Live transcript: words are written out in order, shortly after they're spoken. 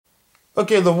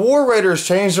Okay, the War Raiders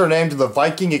changed their name to the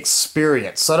Viking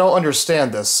Experience. I don't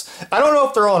understand this. I don't know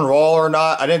if they're on Raw or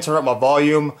not. I didn't turn up my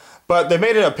volume, but they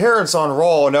made an appearance on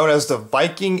Raw known as the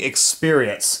Viking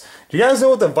Experience. Do you guys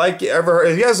know what the Viking ever?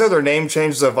 Do you guys know their name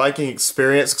changed to the Viking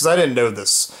Experience? Because I didn't know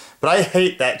this, but I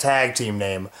hate that tag team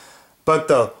name.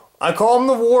 But I call them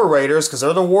the War Raiders because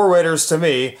they're the War Raiders to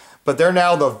me. But they're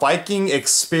now the Viking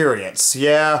Experience.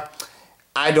 Yeah,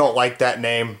 I don't like that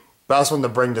name, but I just wanted to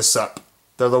bring this up.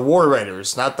 They're the War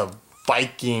Raiders, not the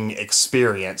Viking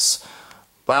Experience.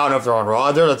 But I don't know if they're on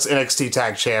Raw. They're NXT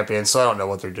Tag Champions, so I don't know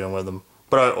what they're doing with them.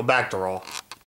 But back to Raw.